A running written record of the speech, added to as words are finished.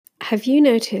Have you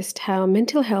noticed how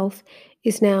mental health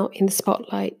is now in the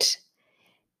spotlight,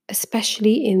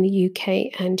 especially in the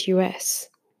UK and US?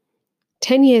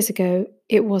 10 years ago,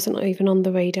 it wasn't even on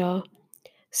the radar.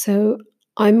 So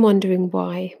I'm wondering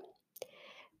why,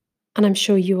 and I'm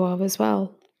sure you are as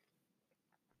well.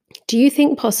 Do you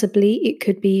think possibly it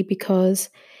could be because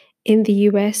in the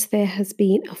US there has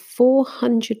been a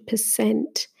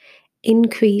 400%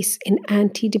 increase in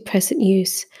antidepressant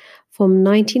use from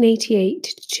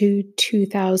 1988 to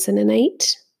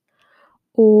 2008?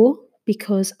 Or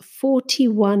because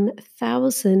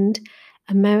 41,000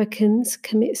 Americans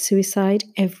commit suicide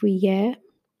every year?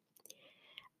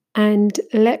 And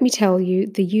let me tell you,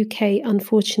 the UK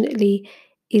unfortunately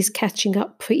is catching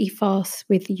up pretty fast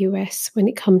with the US when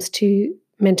it comes to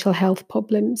mental health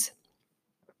problems.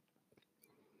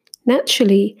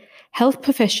 Naturally, health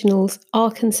professionals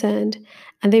are concerned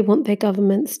and they want their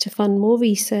governments to fund more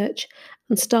research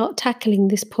and start tackling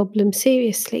this problem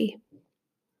seriously.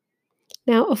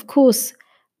 Now, of course,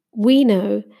 we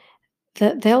know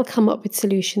that they'll come up with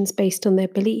solutions based on their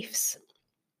beliefs.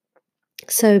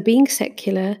 So, being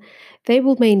secular, they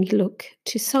will mainly look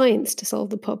to science to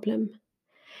solve the problem.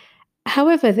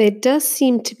 However, there does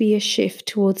seem to be a shift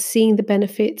towards seeing the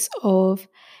benefits of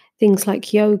things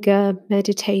like yoga,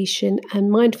 meditation, and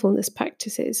mindfulness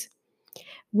practices,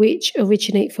 which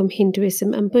originate from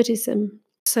Hinduism and Buddhism.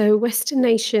 So, Western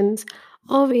nations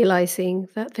are realizing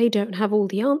that they don't have all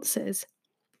the answers.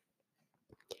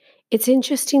 It's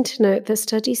interesting to note that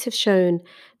studies have shown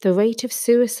the rate of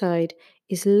suicide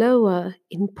is lower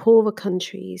in poorer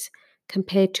countries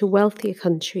compared to wealthier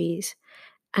countries,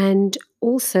 and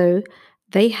also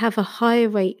they have a higher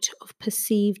rate of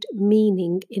perceived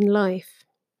meaning in life.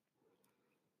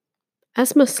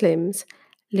 As Muslims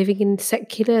living in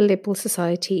secular liberal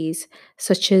societies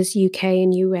such as UK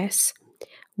and US,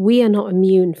 we are not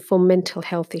immune from mental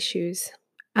health issues.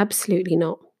 Absolutely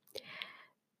not.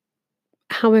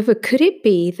 However, could it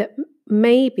be that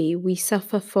maybe we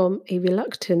suffer from a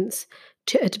reluctance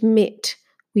to admit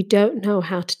we don't know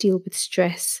how to deal with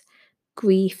stress,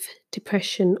 grief,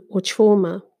 depression, or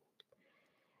trauma?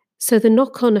 So the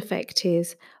knock on effect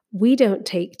is we don't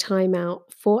take time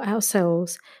out for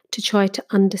ourselves to try to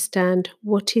understand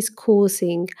what is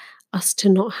causing us to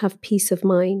not have peace of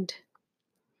mind.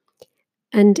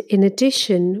 And in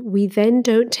addition, we then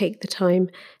don't take the time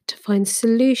to find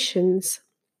solutions,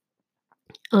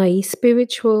 i.e.,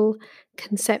 spiritual,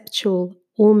 conceptual,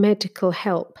 or medical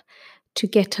help to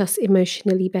get us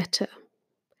emotionally better.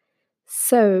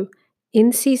 So,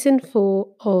 in season 4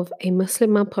 of A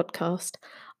Muslim Mum podcast,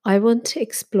 I want to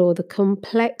explore the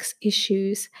complex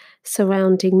issues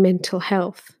surrounding mental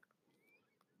health.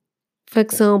 For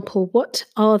example, what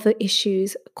are the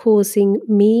issues causing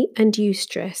me and you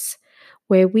stress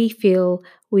where we feel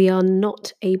we are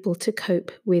not able to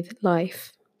cope with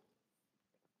life?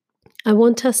 I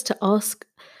want us to ask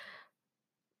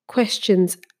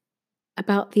questions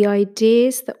about the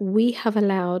ideas that we have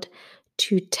allowed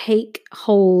to take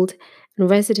hold and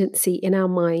residency in our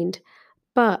mind,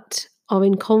 but are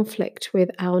in conflict with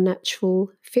our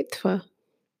natural fitra.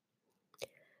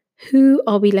 Who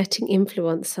are we letting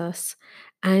influence us,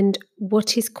 and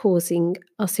what is causing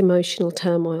us emotional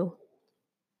turmoil?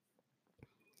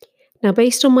 Now,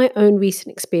 based on my own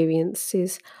recent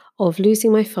experiences of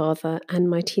losing my father and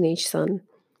my teenage son,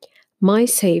 my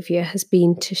saviour has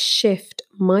been to shift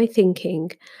my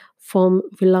thinking from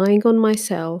relying on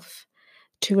myself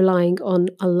to relying on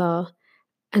Allah.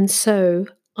 And so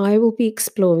I will be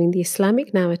exploring the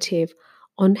Islamic narrative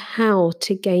on how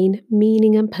to gain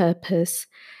meaning and purpose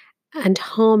and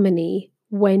harmony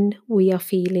when we are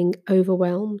feeling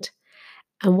overwhelmed.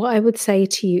 And what I would say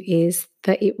to you is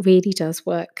that it really does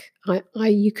work.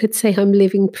 You could say I'm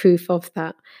living proof of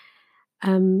that.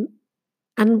 And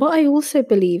what I also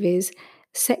believe is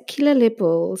secular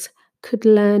liberals could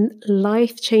learn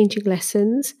life-changing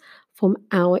lessons from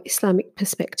our Islamic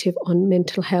perspective on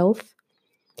mental health,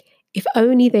 if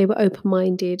only they were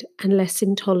open-minded and less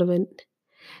intolerant.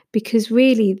 Because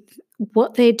really,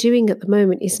 what they're doing at the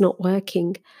moment is not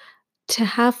working. To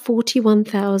have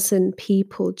 41,000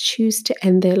 people choose to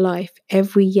end their life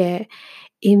every year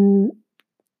in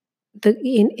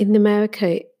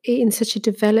America, in such a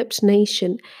developed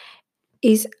nation,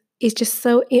 is just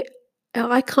so.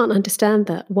 I can't understand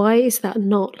that. Why is that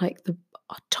not like the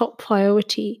top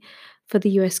priority for the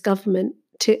US government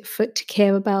to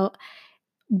care about?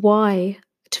 Why,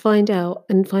 to find out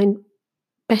and find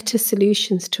better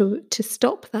solutions to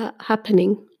stop that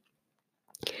happening.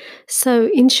 So,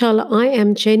 inshallah, I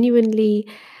am genuinely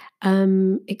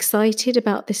excited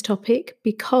about this topic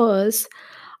because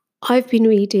I've been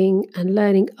reading and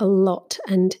learning a lot,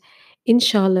 and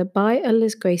Inshallah, by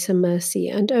Allah's grace and mercy,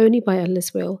 and only by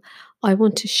Allah's will, I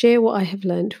want to share what I have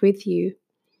learned with you.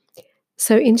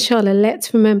 So, inshallah,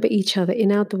 let's remember each other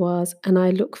in our du'as, and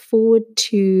I look forward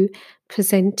to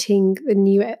presenting the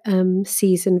new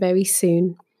season very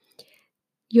soon.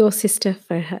 Your sister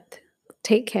Farhat.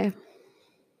 Take care.